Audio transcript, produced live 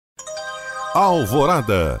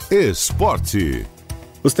Alvorada Esporte.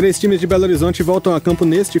 Os 3 times de Belo Horizonte voltam a campo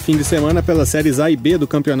neste fim de semana pelas séries A e B do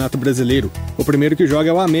Campeonato Brasileiro. O primeiro que joga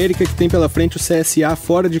é o América, que tem pela frente o CSA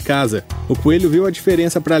fora de casa. O Coelho viu a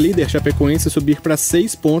diferença para a líder chapecoense subir para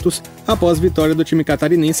 6 pontos após vitória do time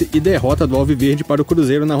catarinense e derrota do Alviverde para o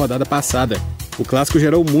Cruzeiro na rodada passada. O clássico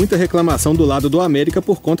gerou muita reclamação do lado do América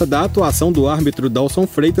por conta da atuação do árbitro Dalson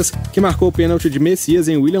Freitas, que marcou o pênalti de Messias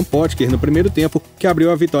em William Potker no primeiro tempo, que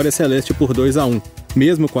abriu a vitória celeste por 2-1.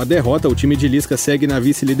 Mesmo com a derrota, o time de Lisca segue na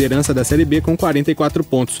vice-liderança da Série B com 44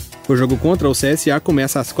 pontos. O jogo contra o CSA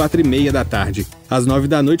começa às 4h30 da tarde. Às 9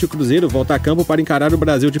 da noite, o Cruzeiro volta a campo para encarar o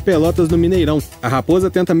Brasil de Pelotas no Mineirão. A Raposa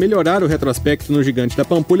tenta melhorar o retrospecto no Gigante da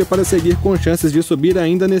Pampulha para seguir com chances de subir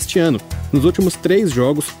ainda neste ano. Nos últimos 3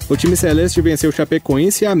 jogos, o time celeste venceu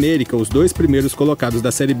Chapecoense e América, os 2 primeiros colocados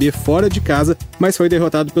da Série B fora de casa, mas foi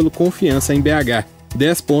derrotado pelo Confiança em BH.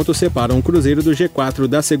 10 pontos separam o Cruzeiro do G4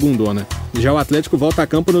 da segundona. Já o Atlético volta a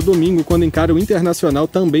campo no domingo, quando encara o Internacional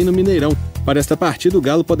também no Mineirão. Para esta partida, o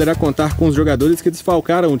Galo poderá contar com os jogadores que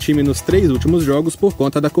desfalcaram o time nos 3 últimos jogos por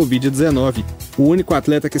conta da Covid-19. O único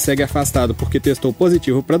atleta que segue afastado porque testou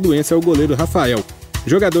positivo para a doença é o goleiro Rafael.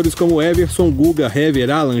 Jogadores como Everson, Guga, Hever,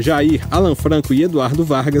 Alan, Jair, Alan Franco e Eduardo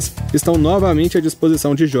Vargas estão novamente à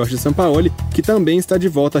disposição de Jorge Sampaoli, que também está de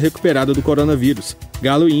volta recuperado do coronavírus.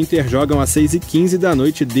 Galo e Inter jogam às 6h15 da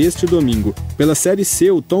noite deste domingo. Pela Série C,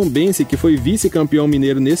 o Tombense, que foi vice-campeão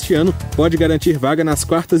mineiro neste ano, pode garantir vaga nas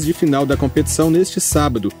quartas de final da competição neste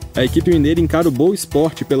sábado. A equipe mineira encara o Boa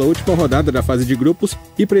Esporte pela última rodada da fase de grupos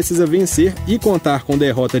e precisa vencer e contar com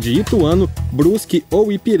derrota de Ituano, Brusque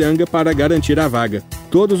ou Ipiranga para garantir a vaga.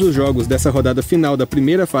 Todos os jogos dessa rodada final da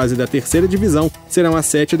primeira fase da terceira divisão serão às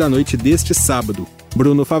 7 da noite deste sábado.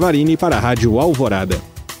 Bruno Favarini para a Rádio Alvorada.